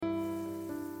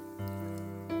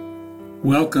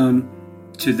Welcome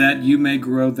to That You May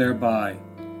Grow Thereby,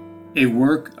 a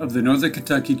work of the Northern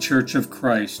Kentucky Church of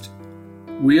Christ.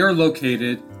 We are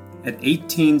located at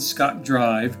 18 Scott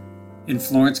Drive in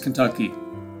Florence, Kentucky.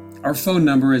 Our phone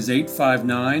number is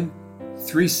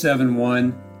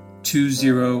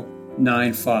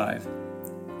 859-371-2095.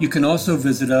 You can also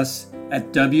visit us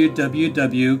at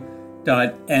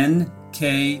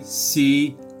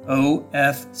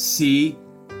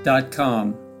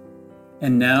www.nkcofc.com.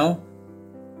 And now,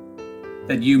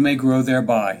 that you may grow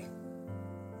thereby.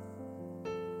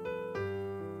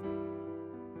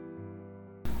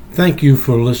 Thank you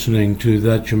for listening to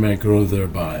That You May Grow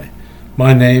Thereby.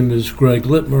 My name is Greg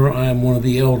Littmer. I am one of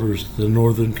the elders of the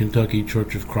Northern Kentucky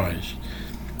Church of Christ.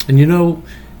 And you know,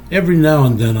 every now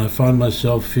and then I find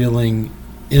myself feeling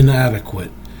inadequate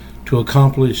to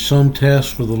accomplish some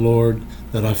task for the Lord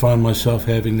that I find myself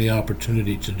having the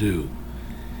opportunity to do.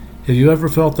 Have you ever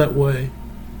felt that way?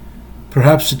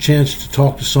 Perhaps the chance to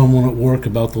talk to someone at work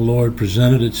about the Lord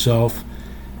presented itself,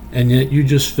 and yet you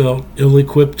just felt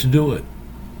ill-equipped to do it.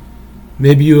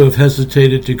 Maybe you have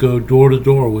hesitated to go door to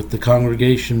door with the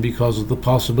congregation because of the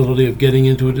possibility of getting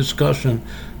into a discussion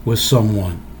with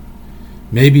someone.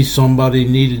 Maybe somebody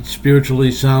needed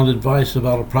spiritually sound advice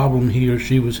about a problem he or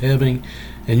she was having,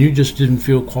 and you just didn't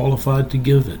feel qualified to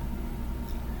give it.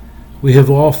 We have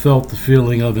all felt the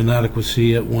feeling of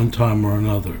inadequacy at one time or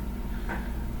another.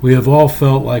 We have all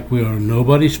felt like we are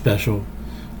nobody special,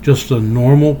 just a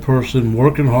normal person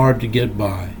working hard to get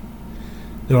by.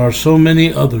 There are so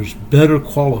many others better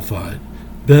qualified,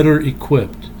 better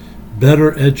equipped,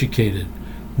 better educated,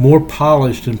 more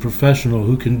polished and professional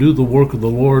who can do the work of the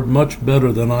Lord much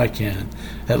better than I can.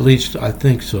 At least I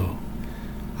think so.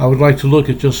 I would like to look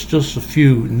at just a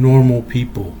few normal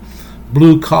people,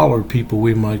 blue-collar people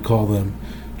we might call them,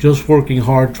 just working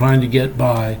hard trying to get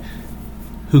by,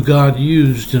 who God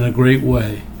used in a great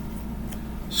way.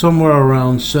 Somewhere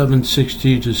around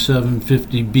 760 to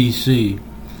 750 BC,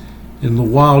 in the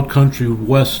wild country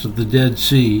west of the Dead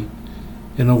Sea,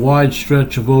 in a wide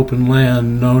stretch of open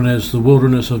land known as the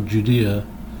wilderness of Judea,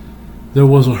 there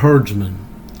was a herdsman.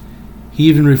 He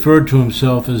even referred to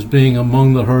himself as being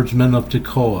among the herdsmen of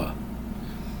Tekoa.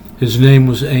 His name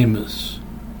was Amos.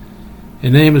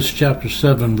 In Amos chapter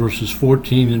 7, verses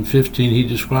 14 and 15, he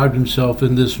described himself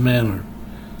in this manner: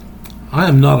 I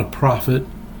am not a prophet,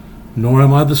 nor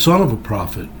am I the son of a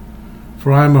prophet,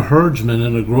 for I am a herdsman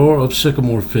and a grower of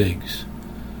sycamore figs.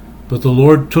 But the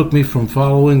Lord took me from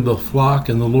following the flock,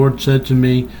 and the Lord said to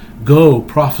me, Go,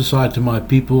 prophesy to my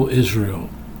people Israel.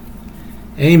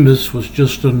 Amos was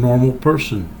just a normal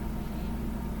person.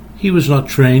 He was not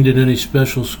trained in any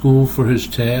special school for his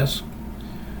task.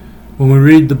 When we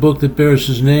read the book that bears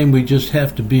his name, we just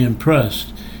have to be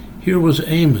impressed. Here was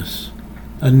Amos,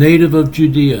 a native of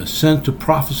Judea, sent to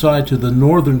prophesy to the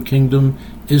northern kingdom,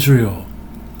 Israel.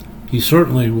 He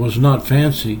certainly was not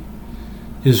fancy.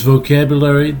 His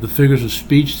vocabulary, the figures of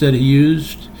speech that he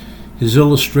used, his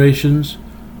illustrations,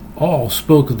 all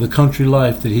spoke of the country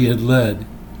life that he had led.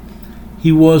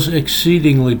 He was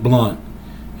exceedingly blunt,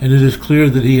 and it is clear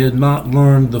that he had not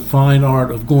learned the fine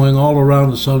art of going all around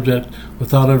the subject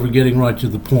without ever getting right to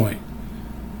the point.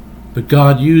 But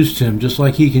God used him just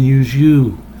like he can use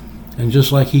you, and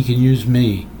just like he can use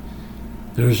me.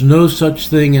 There is no such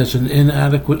thing as an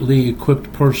inadequately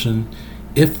equipped person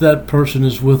if that person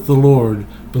is with the Lord,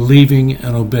 believing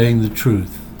and obeying the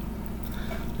truth.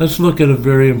 Let's look at a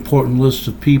very important list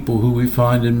of people who we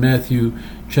find in Matthew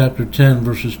chapter 10,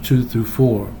 verses 2 through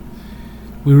 4.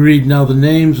 We read, Now the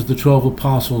names of the 12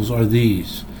 apostles are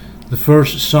these: the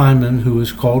first Simon, who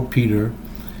is called Peter,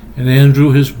 and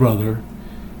Andrew his brother,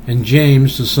 and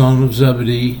James the son of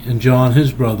Zebedee, and John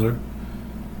his brother,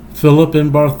 Philip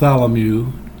and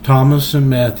Bartholomew, Thomas and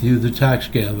Matthew the tax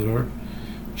gatherer,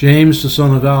 James the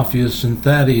son of Alphaeus and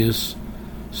Thaddeus,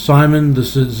 Simon the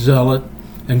zealot,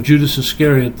 and Judas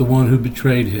Iscariot, the one who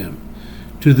betrayed him.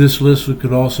 To this list we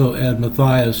could also add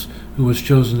Matthias, who was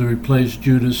chosen to replace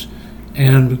Judas,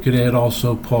 and we could add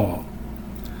also Paul.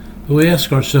 But we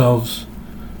ask ourselves,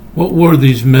 what were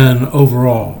these men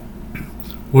overall?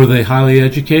 Were they highly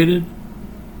educated?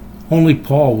 Only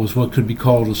Paul was what could be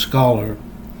called a scholar.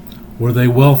 Were they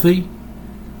wealthy?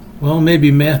 Well,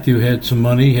 maybe Matthew had some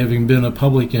money, having been a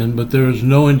publican, but there is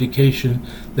no indication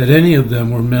that any of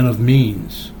them were men of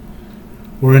means.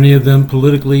 Were any of them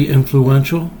politically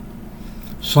influential?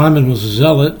 Simon was a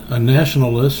zealot, a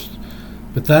nationalist,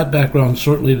 but that background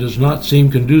certainly does not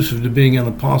seem conducive to being an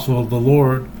apostle of the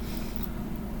Lord.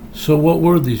 So what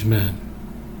were these men?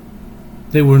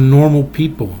 They were normal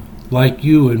people, like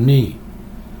you and me.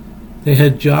 They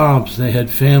had jobs, they had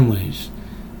families,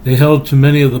 They held to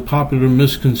many of the popular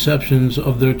misconceptions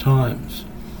of their times.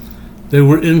 They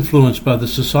were influenced by the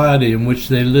society in which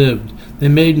they lived. They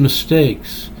made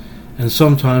mistakes and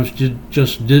sometimes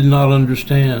just did not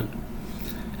understand.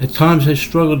 At times they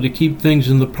struggled to keep things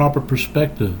in the proper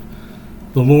perspective.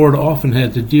 The Lord often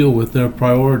had to deal with their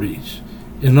priorities.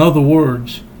 In other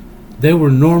words, they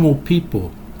were normal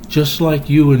people, just like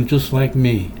you and just like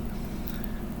me.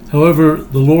 However,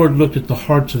 the Lord looked at the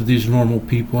hearts of these normal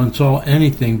people and saw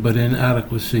anything but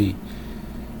inadequacy.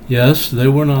 Yes, they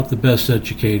were not the best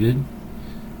educated.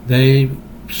 They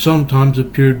sometimes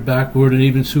appeared backward and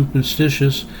even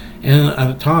superstitious, and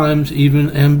at times even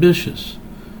ambitious.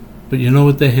 But you know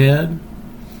what they had?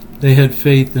 They had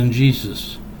faith in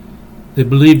Jesus. They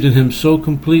believed in him so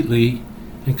completely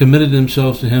and committed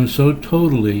themselves to him so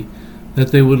totally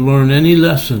that they would learn any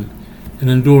lesson and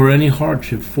endure any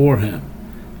hardship for him.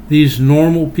 These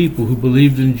normal people who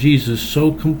believed in Jesus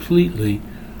so completely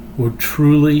were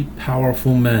truly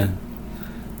powerful men.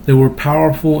 They were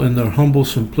powerful in their humble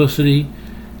simplicity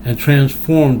and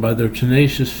transformed by their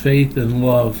tenacious faith and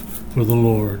love for the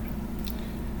Lord.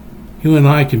 You and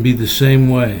I can be the same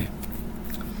way.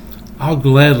 I'll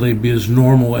gladly be as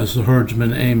normal as the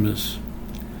herdsman Amos.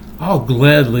 I'll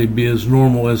gladly be as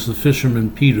normal as the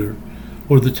fisherman Peter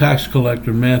or the tax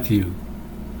collector Matthew.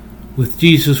 With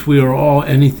Jesus, we are all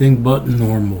anything but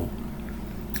normal.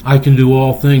 I can do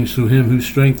all things through him who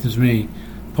strengthens me,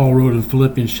 Paul wrote in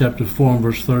Philippians chapter 4 and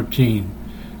verse 13.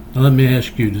 Now let me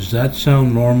ask you, does that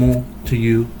sound normal to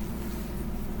you?